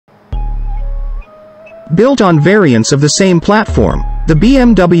Built on variants of the same platform, the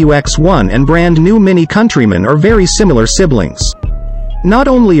BMW X1 and brand new Mini Countryman are very similar siblings. Not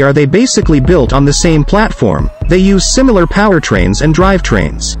only are they basically built on the same platform, they use similar powertrains and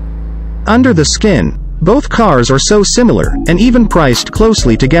drivetrains. Under the skin, both cars are so similar, and even priced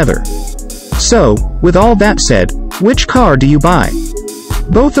closely together. So, with all that said, which car do you buy?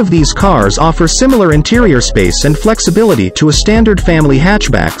 Both of these cars offer similar interior space and flexibility to a standard family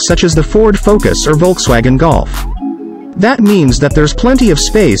hatchback such as the Ford Focus or Volkswagen Golf. That means that there's plenty of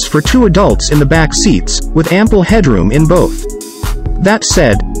space for two adults in the back seats, with ample headroom in both. That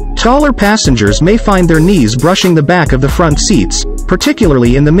said, taller passengers may find their knees brushing the back of the front seats,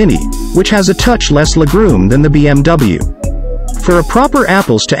 particularly in the Mini, which has a touch less legroom than the BMW. For a proper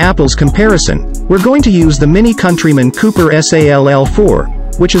apples-to-apples comparison, we're going to use the Mini Countryman Cooper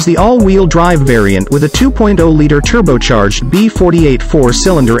SALL4, which is the all-wheel drive variant with a 2.0-liter turbocharged B48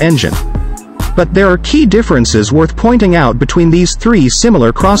 four-cylinder engine. But there are key differences worth pointing out between these three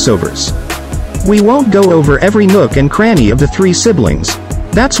similar crossovers. We won't go over every nook and cranny of the three siblings.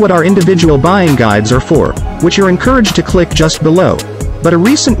 That's what our individual buying guides are for, which you're encouraged to click just below. But a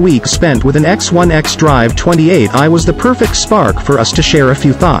recent week spent with an X1 xDrive 28i was the perfect spark for us to share a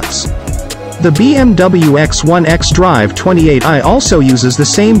few thoughts. The BMW X1 xDrive 28i also uses the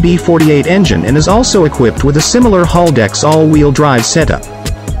same B48 engine and is also equipped with a similar Haldex all-wheel drive setup.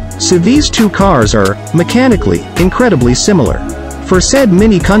 So these two cars are, mechanically, incredibly similar. For said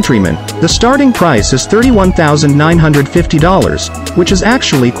Mini Countryman, the starting price is $31,950, which is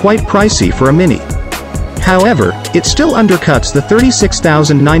actually quite pricey for a Mini. However, it still undercuts the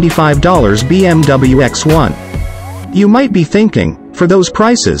 $36,095 BMW X1. You might be thinking, for those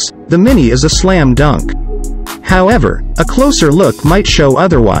prices, the Mini is a slam dunk. However, a closer look might show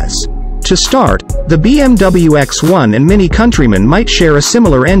otherwise. To start, the BMW X1 and Mini Countryman might share a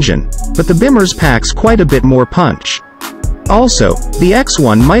similar engine, but the Bimmer's packs quite a bit more punch. Also, the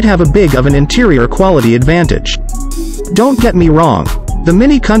X1 might have a big of an interior quality advantage. Don't get me wrong, the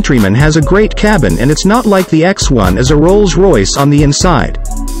Mini Countryman has a great cabin and it's not like the X1 is a Rolls-Royce on the inside.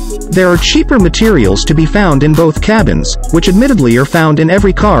 There are cheaper materials to be found in both cabins, which admittedly are found in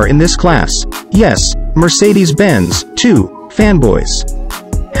every car in this class. Yes, Mercedes-Benz, too, fanboys.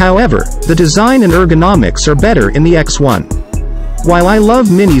 However, the design and ergonomics are better in the X1. While I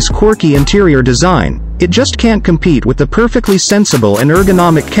love Mini's quirky interior design, it just can't compete with the perfectly sensible and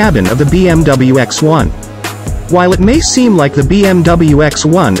ergonomic cabin of the BMW X1. While it may seem like the BMW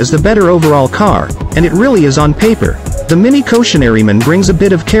X1 is the better overall car, and it really is on paper, the Mini Countryman brings a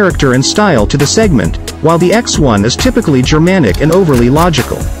bit of character and style to the segment, while the X1 is typically Germanic and overly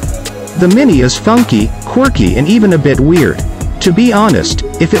logical. The Mini is funky, quirky and even a bit weird. To be honest,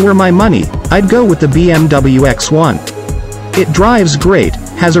 if it were my money, I'd go with the BMW X1. It drives great,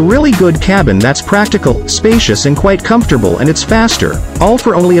 has a really good cabin that's practical, spacious and quite comfortable, and it's faster, all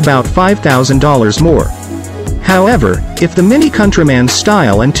for only about $5,000 more. However, if the Mini Countryman's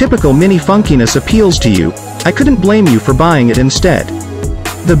style and typical Mini funkiness appeals to you, I couldn't blame you for buying it instead.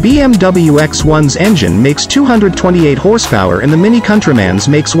 The BMW X1's engine makes 228 horsepower and the Mini Countryman's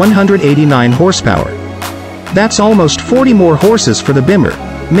makes 189 horsepower. That's almost 40 more horses for the Bimmer,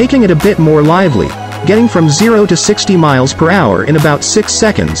 making it a bit more lively, getting from 0 to 60 miles per hour in about 6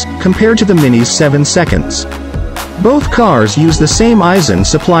 seconds, compared to the Mini's 7 seconds. Both cars use the same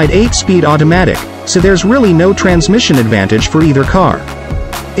Aisin-supplied 8-speed automatic, so there's really no transmission advantage for either car.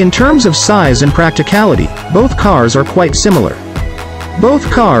 In terms of size and practicality, both cars are quite similar.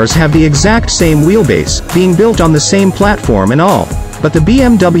 Both cars have the exact same wheelbase, being built on the same platform and all, but the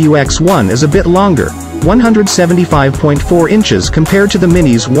BMW X1 is a bit longer, 175.4 inches compared to the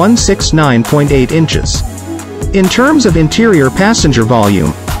Mini's 169.8 inches. In terms of interior passenger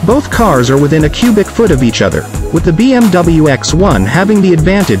volume, both cars are within a cubic foot of each other, with the BMW X1 having the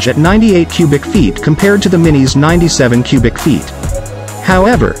advantage at 98 cubic feet compared to the Mini's 97 cubic feet.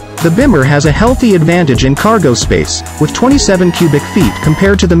 However, the Bimmer has a healthy advantage in cargo space, with 27 cubic feet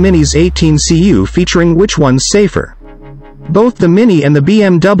compared to the Mini's 18 cu, featuring which one's safer. Both the Mini and the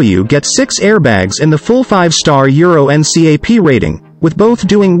BMW get 6 airbags in the full 5-star Euro NCAP rating, with both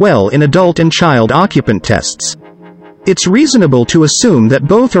doing well in adult and child occupant tests. It's reasonable to assume that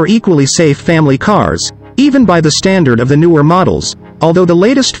both are equally safe family cars, even by the standard of the newer models, although the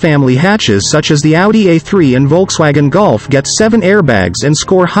latest family hatches such as the Audi A3 and Volkswagen Golf get 7 airbags and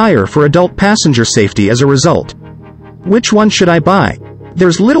score higher for adult passenger safety as a result. Which one should I buy?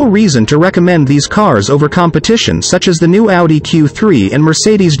 There's little reason to recommend these cars over competition such as the new Audi Q3 and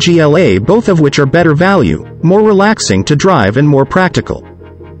Mercedes GLA, both of which are better value, more relaxing to drive and more practical.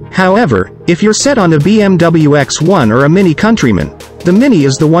 However, if you're set on a BMW X1 or a Mini Countryman, the Mini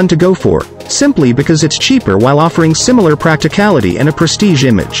is the one to go for, simply because it's cheaper while offering similar practicality and a prestige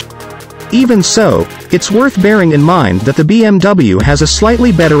image. Even so, it's worth bearing in mind that the BMW has a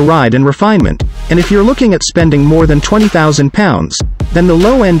slightly better ride and refinement, and if you're looking at spending more than £20,000, then the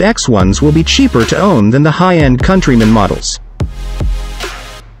low-end X1s will be cheaper to own than the high-end Countryman models.